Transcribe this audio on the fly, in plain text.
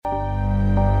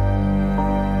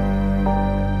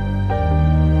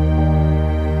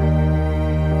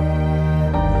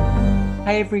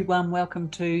Hey everyone, welcome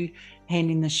to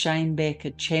Handing the Shame Back,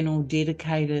 a channel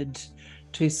dedicated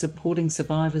to supporting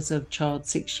survivors of child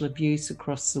sexual abuse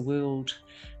across the world.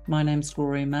 My name's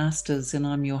Gloria Masters and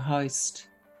I'm your host.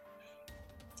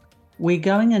 We're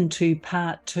going into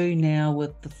part 2 now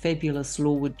with the fabulous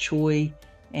Lorward Choi,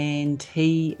 and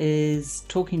he is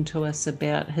talking to us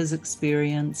about his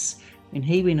experience when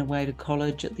he went away to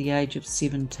college at the age of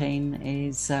 17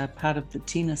 as part of the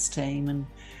tennis team,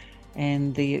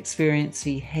 and the experience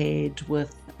he had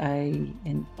with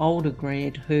an older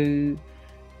grad who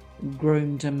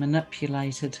groomed and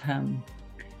manipulated him.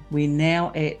 We're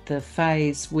now at the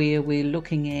phase where we're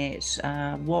looking at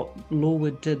what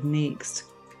Lorward did next.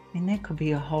 And that could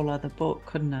be a whole other book,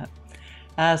 couldn't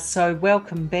it? So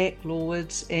welcome back,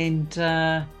 Lorward. And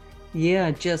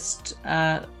just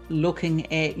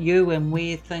looking at you and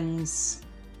where things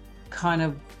kind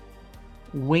of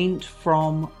went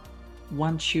from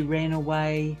once you ran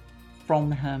away from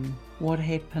him. What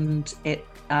happened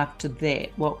after that?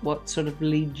 What sort of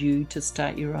led you to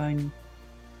start your own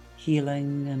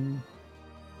healing and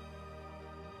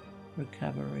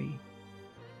recovery?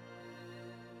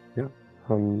 Yeah.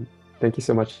 Thank you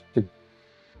so much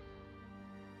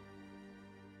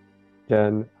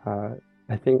again.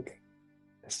 I think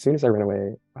as soon as I ran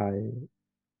away, I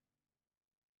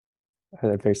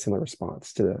had a very similar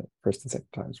response to the first and second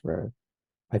times, where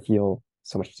I feel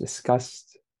so much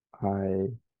disgust. I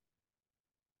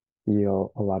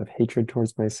feel a lot of hatred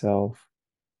towards myself.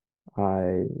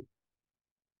 I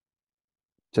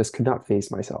just could not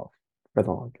face myself for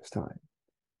the longest time.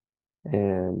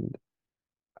 And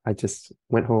I just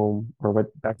went home or went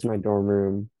back to my dorm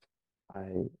room. I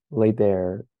laid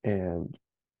there and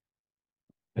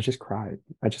I just cried.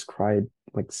 I just cried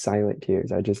like silent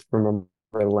tears. I just remember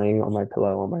laying on my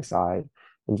pillow on my side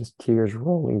and just tears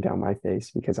rolling down my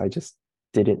face because I just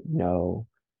didn't know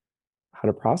how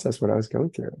to process what I was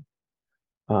going through.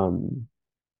 Um,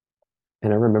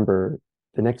 and I remember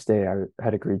the next day I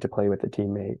had agreed to play with a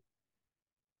teammate,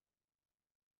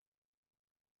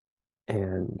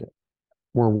 and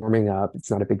we're warming up.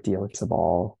 It's not a big deal. It's a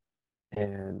ball.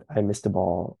 And I missed a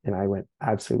ball and I went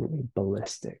absolutely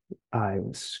ballistic. I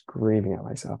was screaming at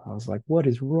myself. I was like, what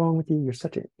is wrong with you? You're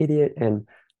such an idiot. And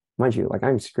mind you, like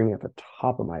I'm screaming at the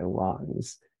top of my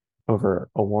lungs over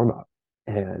a warm up.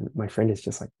 And my friend is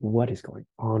just like, what is going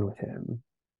on with him?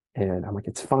 And I'm like,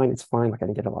 it's fine. It's fine. Like I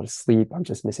didn't get a lot of sleep. I'm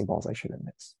just missing balls I shouldn't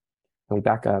miss. And we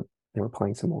back up and we're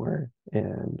playing some more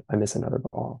and I miss another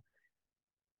ball.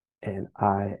 And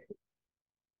I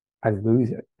lose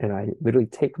it, and I literally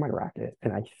take my racket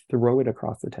and I throw it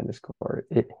across the tennis court.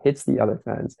 It hits the other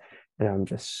fence, and I'm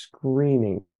just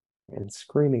screaming and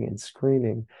screaming and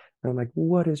screaming. And I'm like,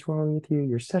 what is wrong with you?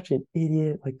 You're such an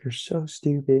idiot. Like, you're so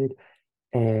stupid.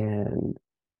 And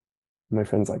my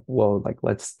friend's like, whoa, like,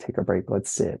 let's take a break. Let's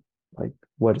sit. Like,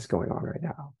 what is going on right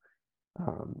now?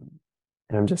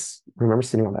 And I'm just remember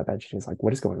sitting on that bench, and he's like,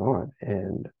 what is going on?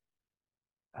 And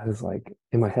I was like,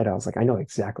 in my head, I was like, I know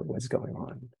exactly what's going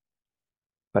on,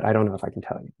 but I don't know if I can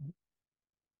tell you.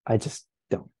 I just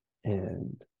don't.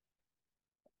 And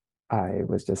I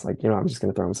was just like, I'm just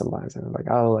going to throw him some lies. And I'm like,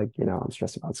 oh, like, I'm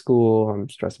stressed about school. I'm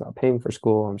stressed about paying for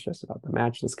school. I'm stressed about the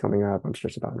match that's coming up. I'm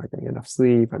stressed about not getting enough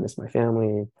sleep. I miss my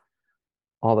family,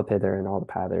 all the pither and all the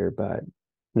pather, but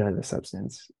none of the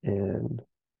substance. And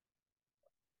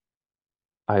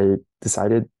I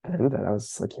decided then that I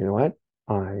was like, you know what?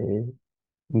 I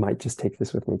might just take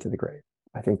this with me to the grave.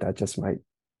 I think that just might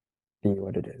be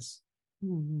what it is.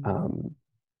 Mm.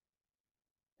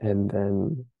 And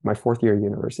then my fourth year of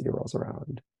university rolls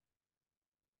around.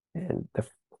 And the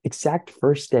exact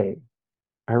first day,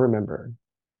 I remember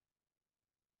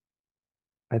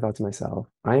I thought to myself,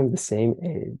 I am the same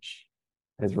age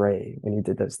as Ray when he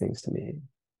did those things to me.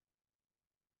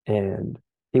 And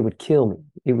it would kill me.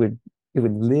 It would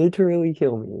literally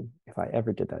kill me if I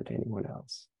ever did that to anyone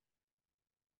else.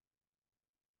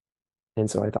 And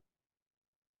so I thought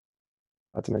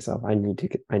to myself, I need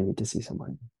to see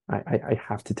someone. I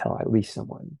have to tell at least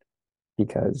someone,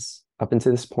 because up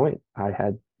until this point, I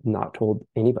had not told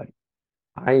anybody.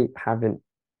 I haven't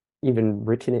even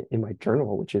written it in my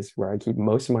journal, which is where I keep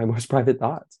most of my most private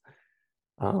thoughts.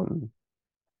 And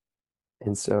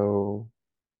so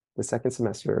the second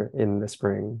semester in the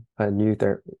spring, a new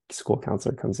school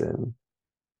counselor comes in.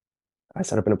 I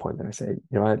set up an appointment. I say, you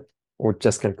know what? We're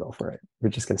just going to go for it. We're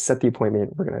just going to set the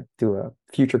appointment. We're going to do a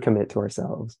future commit to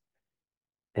ourselves.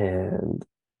 And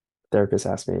therapist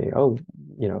asks me, oh,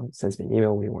 sends me an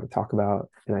email, what do you want to talk about?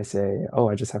 And I say, oh,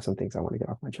 I just have some things I want to get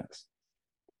off my chest.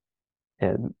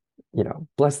 And,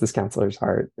 bless this counselor's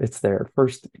heart. It's their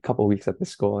first couple of weeks at the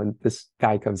school. And this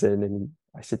guy comes in and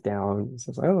I sit down. So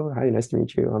I was like, oh, hi, nice to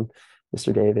meet you. I'm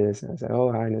Mr. Davis. And I said,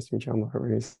 oh, hi, nice to meet you. I'm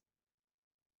Lorward. He's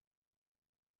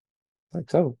like,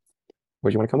 so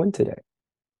where'd you want to come in today?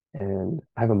 And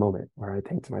I have a moment where I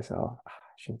think to myself, "Ah,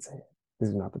 I shouldn't say it. This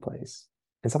is not the place.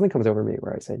 And something comes over me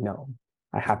where I say, no,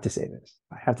 I have to say this.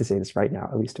 I have to say this right now,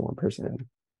 at least to one person.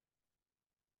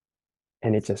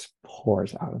 And it just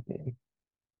pours out of me.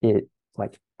 It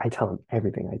like I tell them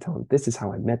everything. I tell them this is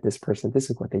how I met this person. This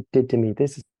is what they did to me.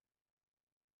 This is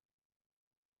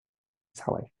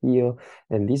how I feel.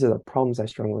 And these are the problems I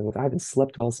struggle with. I haven't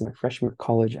slept well since my freshman year of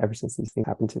college ever since these things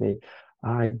happened to me.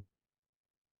 I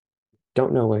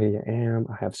don't know where I am.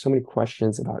 I have so many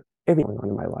questions about everything going on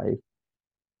in my life.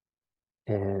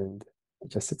 And he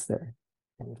just sits there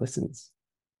and he listens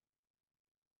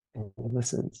and he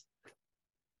listens.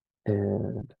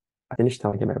 And I finish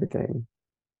telling him everything.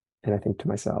 And I think to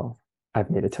myself, I've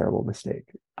made a terrible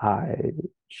mistake. I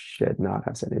should not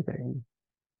have said anything.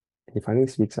 And he finally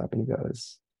speaks up and he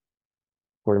goes,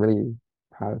 we're really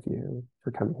proud of you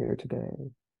for coming here today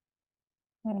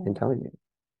and Oh. telling me.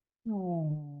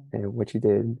 Oh. And what you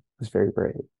did was very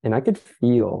brave. And I could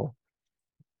feel,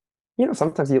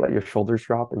 sometimes you let your shoulders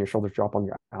drop and your shoulders drop on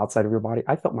your outside of your body.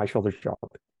 I felt my shoulders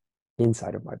drop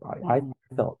inside of my body. I Oh.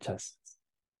 felt just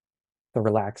the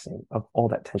relaxing of all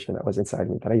that tension that was inside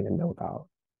me that I didn't know about.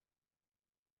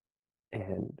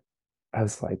 And I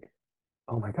was like,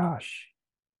 oh my gosh,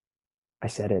 I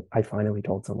said it. I finally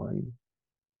told someone.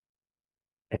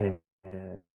 And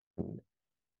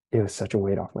it was such a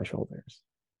weight off my shoulders.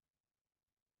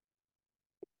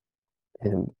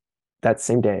 And that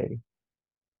same day,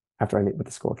 after I meet with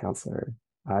the school counselor,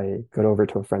 I go over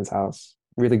to a friend's house,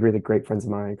 really, really great friends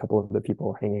of mine, a couple of the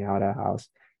people hanging out at a house,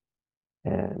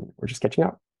 and we're just catching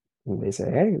up. And they say,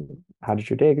 hey, how did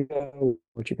your day go?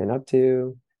 What you been up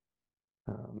to?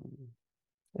 Um,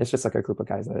 it's just like a group of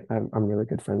guys that I'm really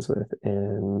good friends with.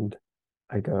 And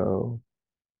I go,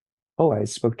 oh, I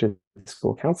spoke to the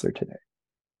school counselor today.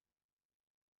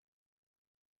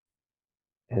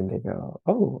 And they go,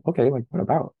 oh, okay, like what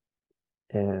about?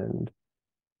 And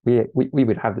we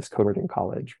would have this code word in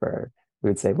college where we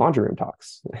would say laundry room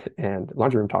talks. And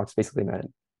laundry room talks basically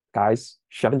meant guys,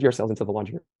 shove yourselves into the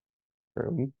laundry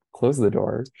room, close the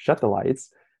door, shut the lights.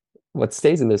 What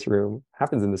stays in this room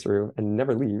happens in this room and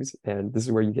never leaves. And this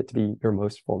is where you get to be your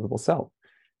most vulnerable self.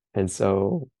 And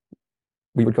so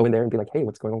we would go in there and be like, hey,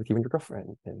 what's going on with you and your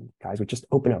girlfriend? And guys would just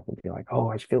open up and be like, oh,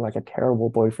 I feel like a terrible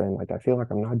boyfriend. Like, I feel like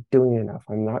I'm not doing enough.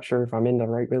 I'm not sure if I'm in the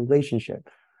right relationship.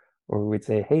 Or we'd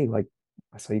say, hey, like,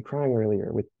 I saw you crying earlier.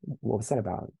 What was that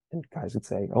about? And guys would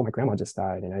say, oh, my grandma just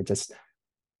died. And I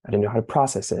didn't know how to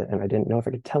process it. And I didn't know if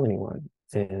I could tell anyone.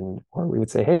 Or we would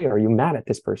say, hey, are you mad at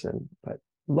this person? But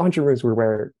laundry rooms were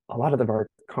where a lot of our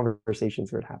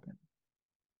conversations would happen.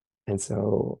 And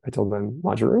so I told them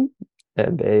laundry room,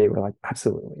 and they were like,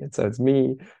 absolutely. And so it's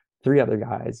me, three other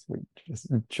guys. We just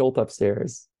jolt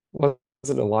upstairs. It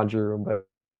wasn't a laundry room, but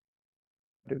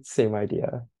it's the same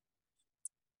idea.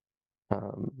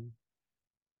 Um,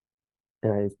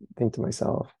 and I think to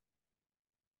myself,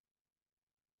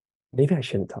 maybe I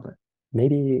shouldn't tell them.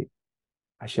 Maybe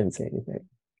I shouldn't say anything.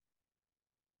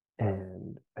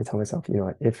 And I tell myself, you know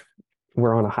what, if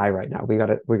we're on a high right now, we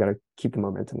gotta keep the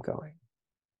momentum going.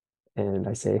 And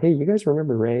I say, hey, you guys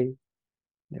remember Ray?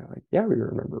 They're like, yeah, we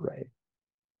remember Ray.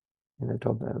 And I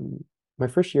told them my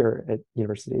first year at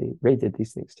university, Ray did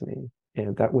these things to me.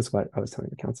 And that was what I was telling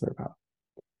the counselor about.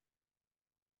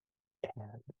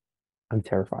 And I'm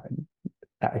terrified.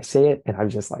 I say it and I'm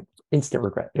just like instant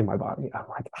regret in my body. I'm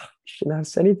like, oh, I shouldn't have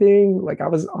said anything. Like I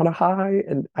was on a high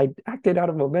and I acted out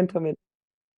of momentum and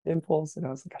impulse. And I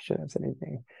was like, I shouldn't have said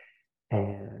anything.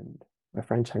 And my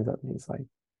friend chimes up and he's like,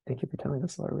 thank you for telling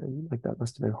us, Lorward. Like that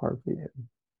must have been hard for you.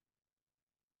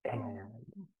 And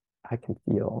I can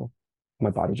feel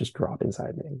my body just drop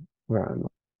inside me where I'm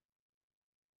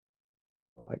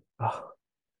like, oh,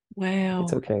 it's Wow.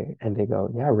 okay. And they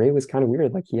go, yeah, Ray was kind of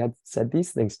weird. Like he had said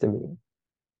these things to me.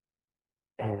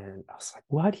 And I was like,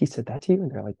 what? He said that to you?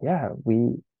 And they're like, yeah,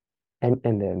 and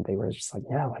then they were just like,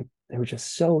 yeah, like they were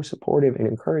just so supportive and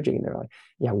encouraging. And they're like,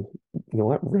 yeah, you know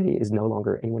what? Ray is no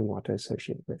longer anyone we want to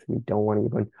associate with. We don't want to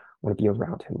even want to be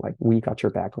around him. Like we got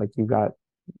your back.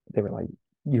 They were like,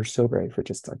 you're so brave for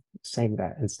just like saying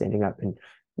that and standing up. And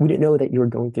we didn't know that you were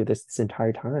going through this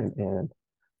entire time. And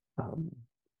um,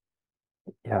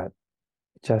 yeah,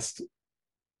 just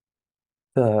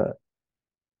the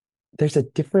there's a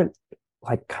different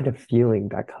like kind of feeling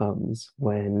that comes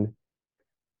when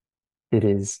it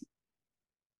is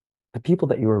the people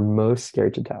that you were most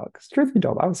scared to tell. Because truth be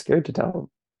told, I was scared to tell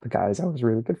the guys I was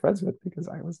really good friends with because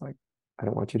I was like, I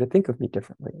don't want you to think of me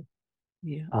differently.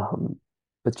 Yeah. Um,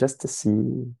 but just to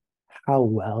see how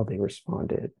well they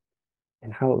responded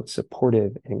and how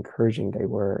supportive and encouraging they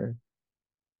were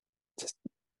just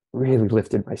really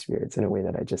lifted my spirits in a way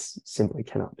that I just simply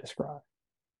cannot describe.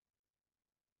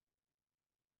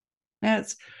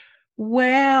 That's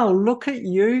wow, look at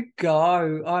you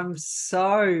go. I'm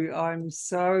so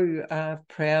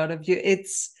proud of you.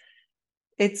 It's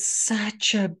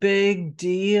such a big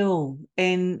deal.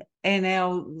 And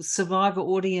our survivor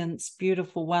audience,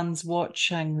 beautiful ones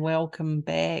watching, welcome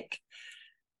back.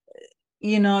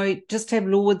 Just have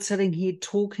Lord sitting here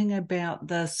talking about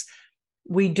this.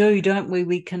 We do, don't we?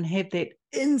 We can have that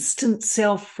instant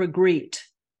self-regret.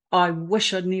 I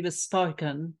wish I'd never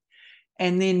spoken.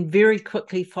 And then very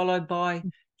quickly followed by,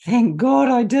 thank God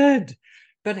I did.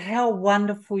 But how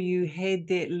wonderful you had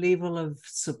that level of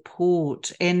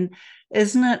support. And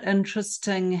isn't it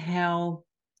interesting how,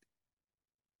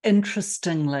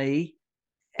 interestingly,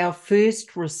 our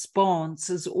first response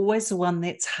is always the one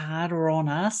that's harder on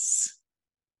us?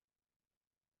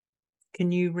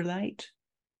 Can you relate?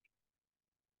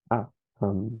 Ah,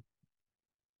 um,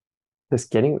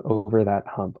 just getting over that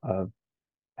hump of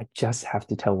I just have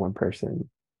to tell one person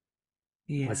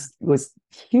Yeah, was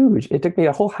huge. It took me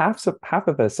a whole half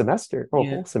of a semester or a yeah,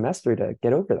 whole semester to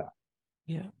get over that.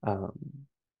 yeah. Um,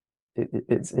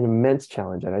 it's an immense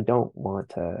challenge, and I don't want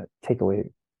to take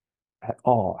away at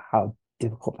all how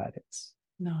difficult that is.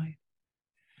 No.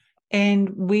 And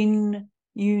when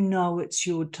you know it's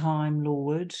your time,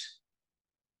 Lord,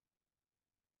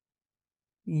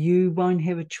 you won't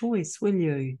have a choice, will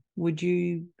you? Would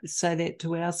you say that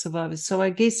to our survivors? So I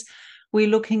guess we're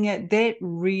looking at that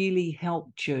really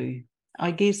helped you.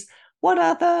 I guess what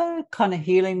other kind of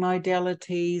healing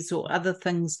modalities or other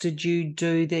things did you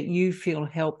do that you feel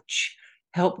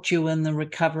helped you in the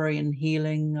recovery and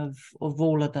healing of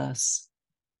all of this?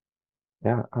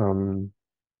 Yeah,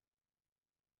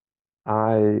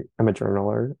 I am a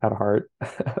journaler at heart.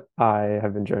 I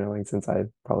have been journaling since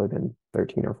I've probably been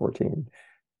 13 or 14.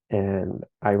 And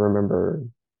I remember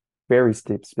very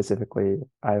specifically,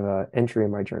 I have an entry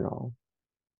in my journal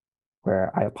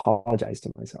where I apologize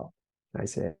to myself. And I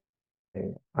say,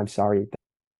 hey, I'm sorry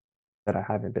that I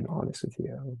haven't been honest with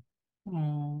you.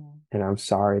 Oh, And I'm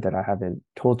sorry that I haven't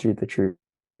told you the truth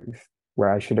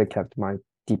where I should have kept my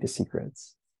deepest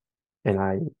secrets. And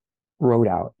I wrote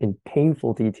out in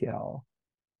painful detail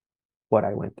what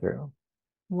I went through.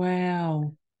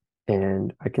 wow.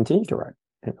 And I continue to write.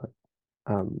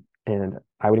 And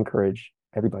I would encourage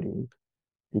everybody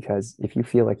because if you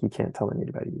feel like you can't tell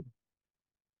anybody,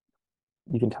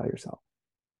 you can tell yourself.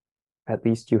 At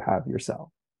least you have yourself.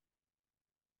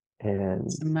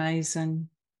 It's And amazing.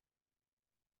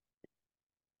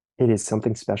 it is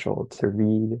something special to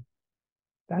read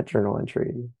that journal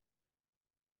entry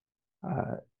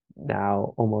uh,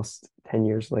 now, almost 10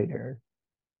 years later,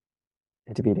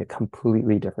 and to be in a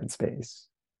completely different space.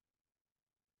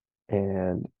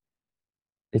 And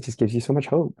it just gives you so much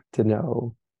hope to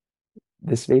know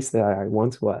the space that I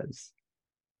once was,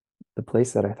 the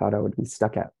place that I thought I would be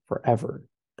stuck at forever,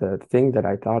 the thing that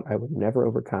I thought I would never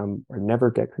overcome or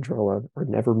never get control of or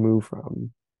never move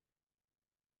from.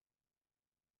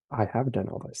 I have done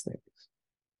all those things.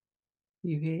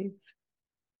 You have.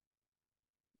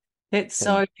 That's And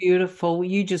so beautiful.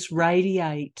 You just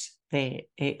radiate that,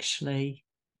 actually.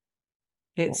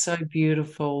 It's well, so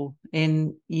beautiful.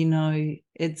 And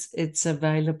it's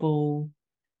available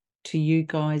to you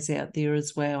guys out there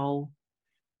as well.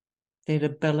 That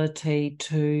ability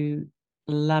to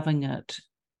loving it.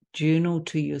 Journal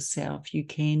to yourself. You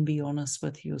can be honest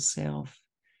with yourself.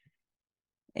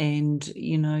 And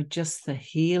just the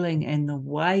healing and the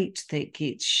weight that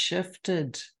gets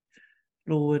shifted,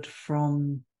 Lord,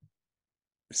 from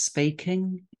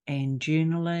speaking and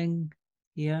journaling.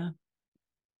 Yeah.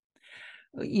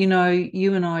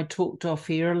 You and I talked off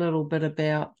air a little bit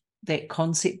about that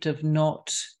concept of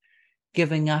not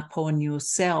giving up on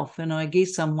yourself. And I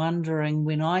guess I'm wondering,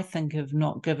 when I think of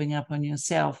not giving up on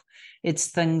yourself, it's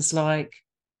things like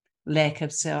lack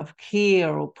of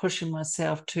self-care or pushing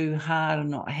myself too hard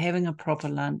and not having a proper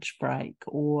lunch break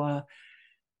or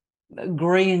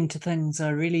agreeing to things I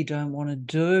really don't want to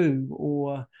do,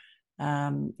 or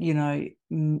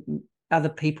other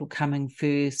people coming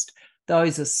first.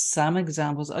 Those are some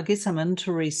examples. I guess I'm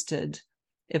interested.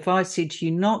 If I said to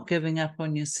you, not giving up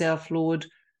on yourself, Lord,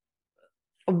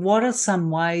 what are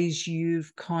some ways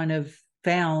you've kind of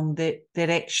found that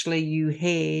actually you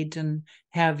had, and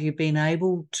how have you been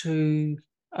able to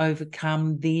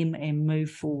overcome them and move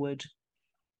forward?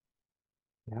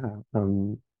 yeah,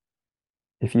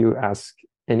 if you ask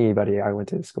anybody I went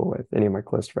to school with, any of my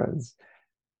close friends,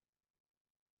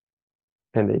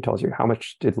 and they told you how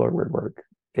much did Lorward work,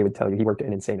 they would tell you he worked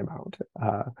an insane amount.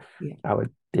 Yeah. I would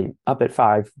be up at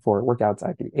 5 for workouts.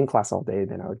 I'd be in class all day.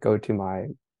 Then I would go to my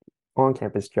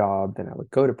on-campus job. Then I would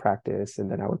go to practice,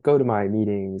 and then I would go to my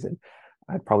meetings, and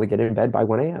I'd probably get in bed by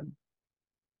 1 a.m.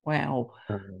 Wow.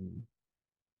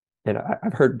 And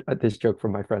I've heard this joke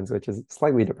from my friends, which is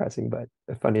slightly depressing, but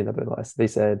funny nonetheless. They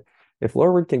said, if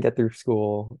Lorward can get through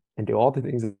school and do all the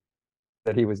things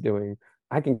that he was doing,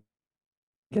 I can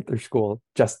get through school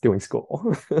just doing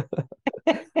school.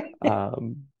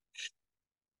 um,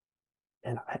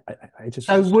 and I just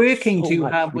So was working so too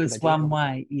much hard because I was didn't one want to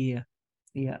way. Yeah.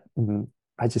 Yeah. think.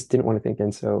 I just didn't want to think.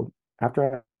 And so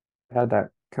after I had that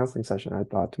counseling session, I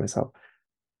thought to myself,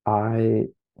 I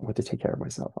want to take care of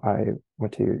myself. I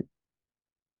want to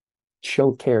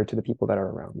show care to the people that are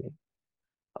around me.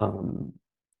 Um,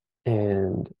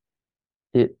 and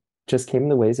it just came in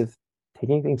the ways of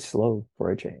taking things slow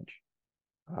for a change.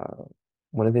 Uh,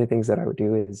 One of the things that I would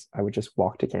do is I would just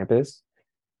walk to campus,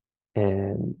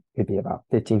 and it'd be about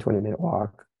 15, 20-minute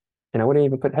walk. And I wouldn't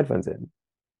even put headphones in.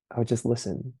 I would just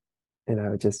listen, and I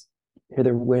would just hear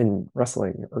the wind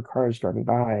rustling or cars driving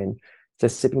by, and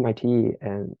just sipping my tea.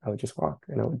 And I would just walk,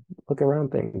 and I would look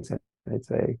around things, and I'd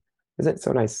say, isn't it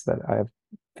so nice that I have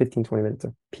 15, 20 minutes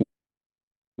of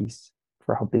peace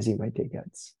for how busy my day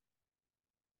gets?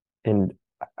 And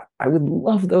I would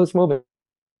love those moments.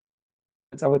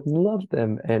 I would love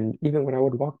them. And even when I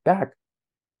would walk back,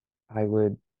 I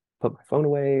would put my phone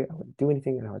away. I wouldn't do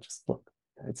anything, and I would just look.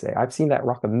 I'd say, I've seen that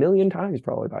rock a million times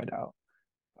probably by now.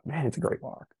 Man, it's a great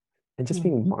walk. And just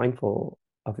being Mhm. mindful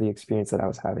of the experience that I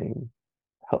was having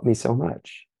helped me so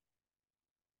much.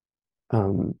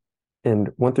 Um, and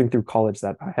one thing through college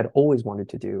that I had always wanted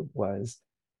to do was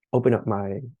open up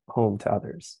my home to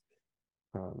others.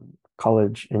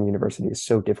 College and university is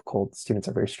so difficult. Students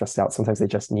are very stressed out. Sometimes they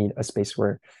just need a space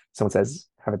where someone says,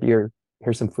 have a beer,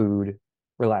 here's some food,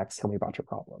 relax, tell me about your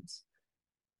problems.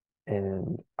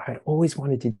 And I always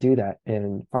wanted to do that.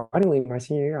 And finally, my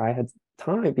senior year, I had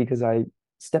time because I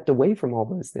stepped away from all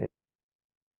those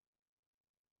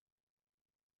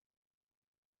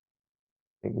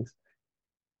things.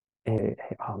 And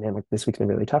oh man, like this week's been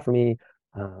really tough for me.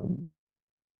 Um,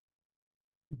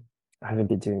 I haven't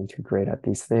been doing too great at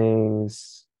these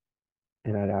things.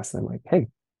 And I'd ask them like, hey,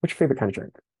 what's your favorite kind of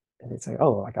drink? And they'd say,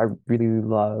 oh, like I really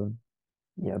love,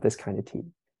 this kind of tea.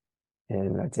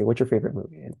 And I'd say, what's your favorite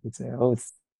movie? And he'd say, oh,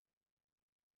 it's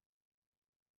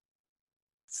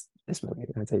this movie.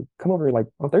 And I'd say, come over like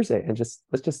on Thursday and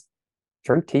let's just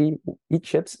drink tea, eat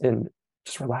chips, and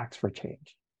just relax for a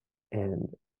change. And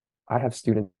I have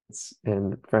students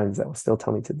and friends that will still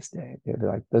tell me to this day, they're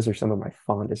like, those are some of my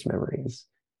fondest memories.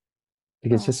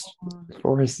 Because Oh, just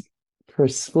for a, for a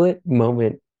split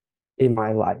moment in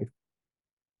my life,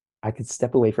 I could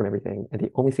step away from everything. And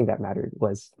the only thing that mattered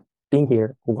was being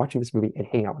here, watching this movie, and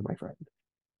hanging out with my friend.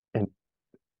 And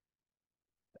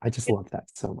I just love that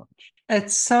so much.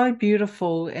 it's so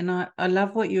beautiful. And I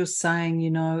love what you're saying,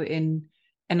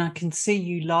 and I can see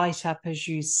you light up as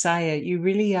you say it. You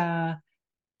really are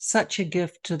such a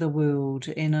gift to the world.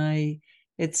 And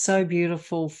it's so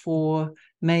beautiful for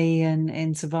me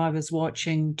and survivors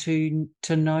watching to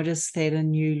notice that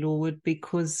in you, Lord,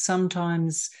 because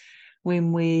sometimes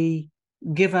when we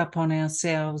give up on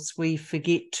ourselves, we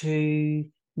forget to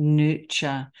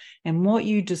nurture. And what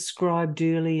you described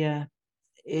earlier,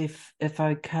 if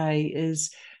okay,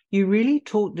 is you really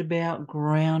talked about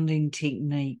grounding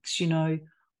techniques.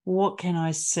 What can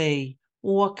I see?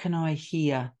 What can I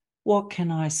hear? What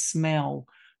can I smell?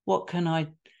 What can I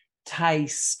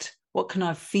taste? What can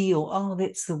I feel? Oh,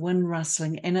 that's the wind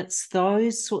rustling. And it's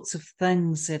those sorts of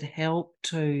things that help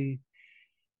to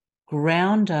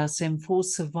ground us, and for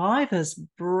survivors,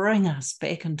 bring us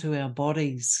back into our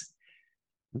bodies.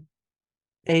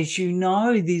 As you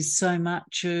know, there's so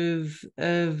much of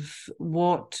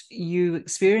what you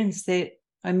experienced that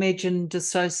I imagine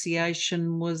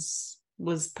dissociation was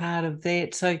part of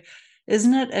that. So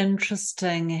isn't it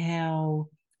interesting how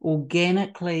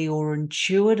organically or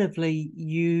intuitively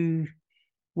you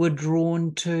were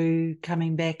drawn to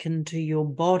coming back into your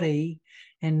body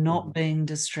and not Mhm. being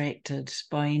distracted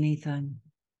by anything?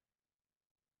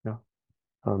 Yeah.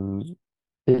 Um,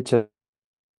 it just,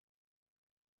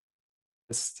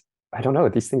 I don't know,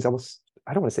 these things almost,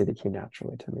 I don't want to say they came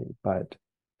naturally to me, but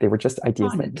they were just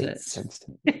ideas Kind that of made did. sense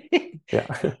to me. Yeah.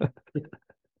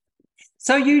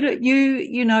 So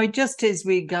just as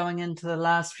we're going into the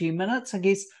last few minutes, I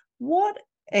guess, what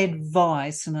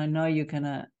advice, and I know you're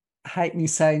gonna hate me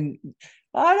saying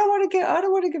I don't want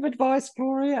to give advice,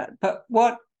 Gloria, but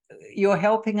what you're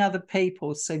helping other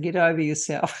people, so get over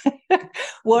yourself.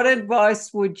 What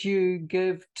advice would you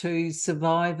give to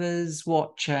survivors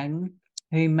watching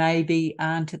who maybe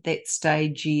aren't at that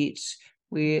stage yet,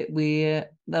 where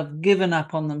they've given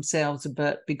up on themselves a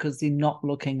bit because they're not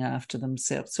looking after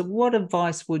themselves? So what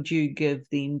advice would you give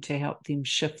them to help them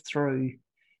shift through?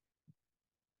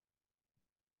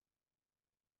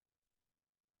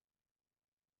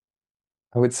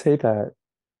 I would say that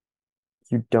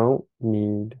you don't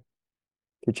need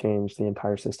to change the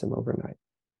entire system overnight.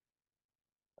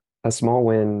 A small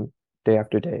win day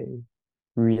after day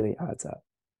really adds up.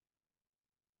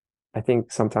 I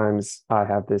think sometimes I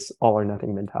have this all or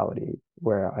nothing mentality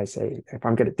where I say, if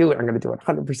I'm going to do it, I'm going to do it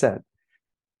 100%.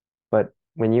 But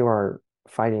when you are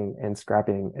fighting and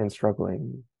scrapping and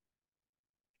struggling,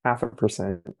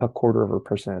 0.5%,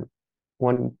 0.25%,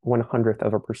 1/100th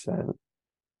of a percent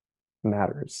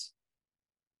matters.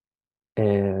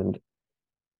 And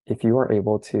if you are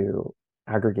able to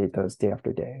aggregate those day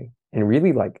after day and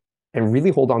really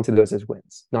hold on to those as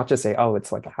wins, not just say, oh,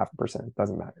 it's like 0.5%,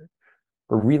 doesn't matter.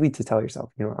 But really to tell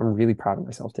yourself, I'm really proud of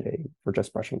myself today for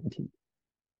just brushing my teeth.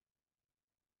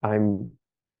 I'm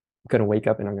going to wake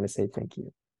up and I'm going to say thank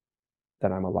you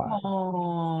that I'm alive.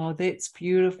 Oh, that's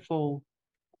beautiful.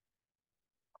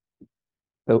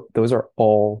 Those are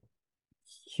all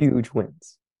huge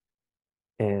wins.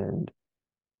 And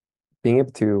being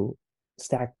able to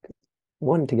stack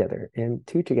 1 together and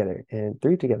 2 together and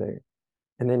 3 together,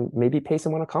 and then maybe pay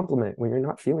someone a compliment when you're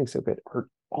not feeling so good, are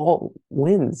all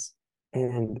wins.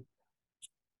 And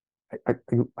I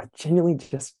genuinely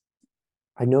just,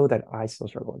 I know that I still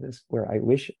struggle with this, where I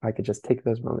wish I could just take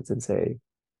those moments and say,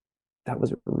 that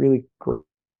was a really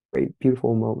great,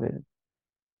 beautiful moment.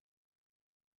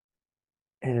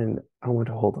 And I want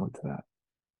to hold on to that.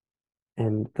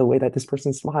 And the way that this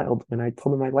person smiled when I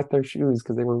told them I liked their shoes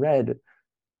because they were red,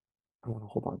 I want to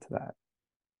hold on to that.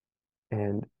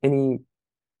 And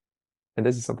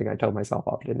this is something I tell myself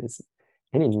often, is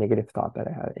any negative thought that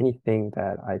I have, anything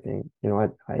that I think,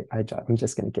 what, I'm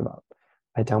just going to give up.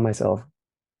 I tell myself,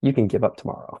 you can give up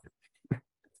tomorrow.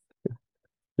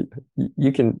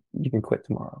 You can quit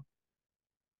tomorrow,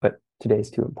 but today's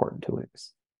too important to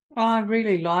lose. I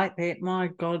really like that. My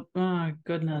God, my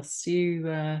goodness,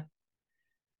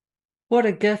 what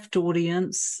a gift,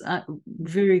 audience.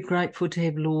 Very grateful to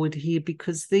have Lorward here,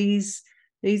 because these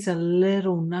are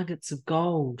little nuggets of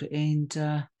gold,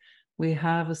 and we're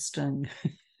harvesting.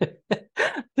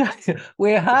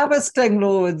 We're harvesting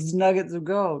Lorward's nuggets of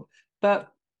gold. But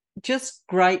just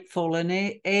grateful.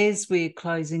 And as we're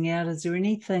closing out, is there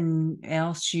anything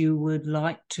else you would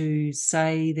like to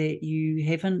say that you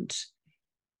haven't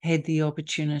had the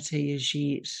opportunity as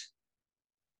yet?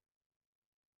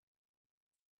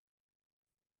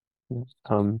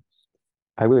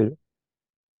 I would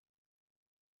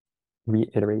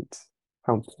reiterate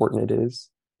how important it is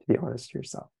to be honest to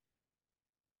yourself,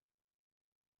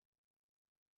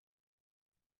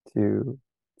 to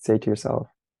say to yourself,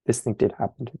 this thing did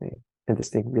happen to me, and this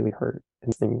thing really hurt,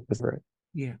 and this thing was hurt.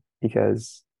 Yeah.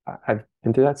 Because I've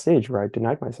been through that stage where I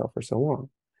denied myself for so long.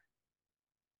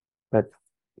 But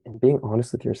in being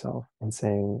honest with yourself and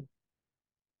saying,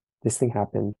 this thing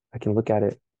happened, I can look at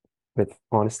it with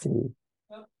honesty,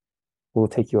 will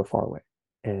take you a far way.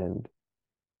 And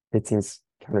it seems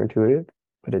counterintuitive,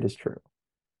 but it is true.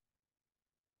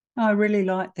 I really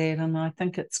like that, and I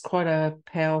think it's quite a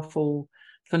powerful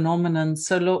phenomenon.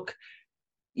 So look,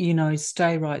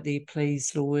 stay right there,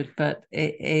 please, Lorward. But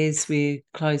as we're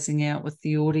closing out with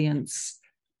the audience,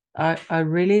 I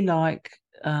really like,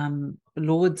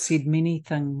 Lorward said many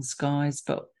things, guys,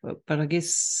 but I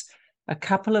guess a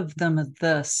couple of them are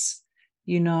this.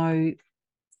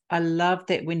 I love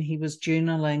that when he was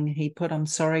journaling, he put, I'm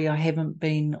sorry I haven't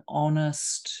been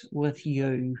honest with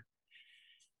you.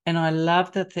 And I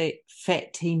love that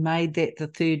fact he made that the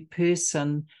third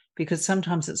person, because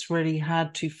sometimes it's really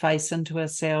hard to face into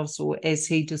ourselves, or as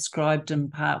he described in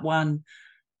part 1,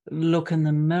 look in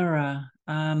the mirror.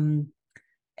 And,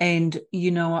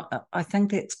 I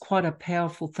think that's quite a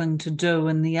powerful thing to do.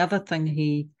 And the other thing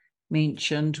he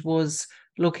mentioned was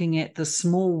looking at the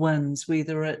small wins,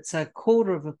 whether it's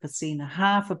 0.25%,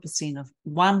 0.5%, of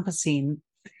 1%,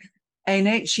 and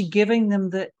actually giving them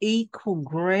the equal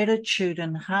gratitude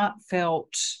and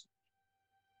heartfelt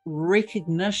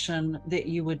recognition that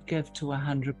you would give to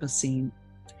 100%.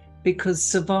 Because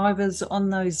survivors, on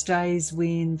those days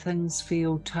when things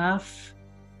feel tough,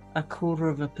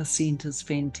 0.25% is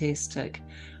fantastic.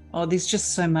 Oh, there's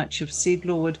just so much you've said,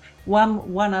 Lorward.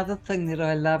 One other thing that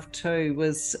I love too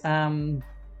was,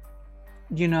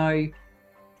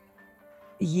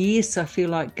 yes, I feel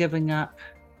like giving up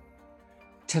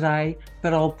today,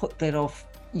 but I'll put that off.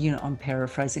 I'm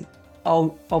paraphrasing. I'll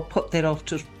put that off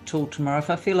till tomorrow. If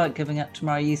I feel like giving up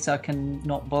tomorrow, yes, I can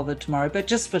not bother tomorrow, but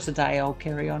just for today, I'll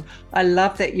carry on. I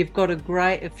love that you've got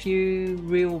a few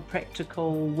real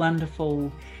practical,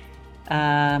 wonderful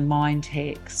mind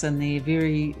hacks, and they're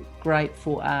very great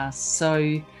for us.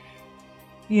 So,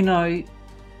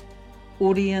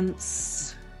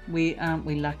 audience, aren't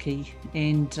we lucky,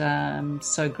 and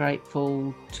so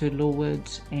grateful to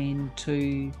Lorward and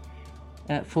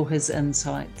for his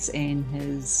insights and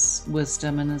his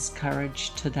wisdom and his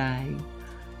courage today.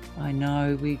 I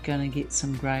know we're going to get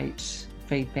some great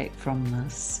feedback from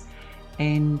this,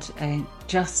 and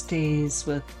just as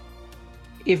with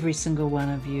every single one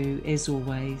of you, as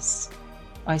always,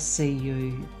 I see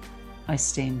you, I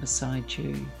stand beside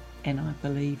you, and I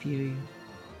believe you.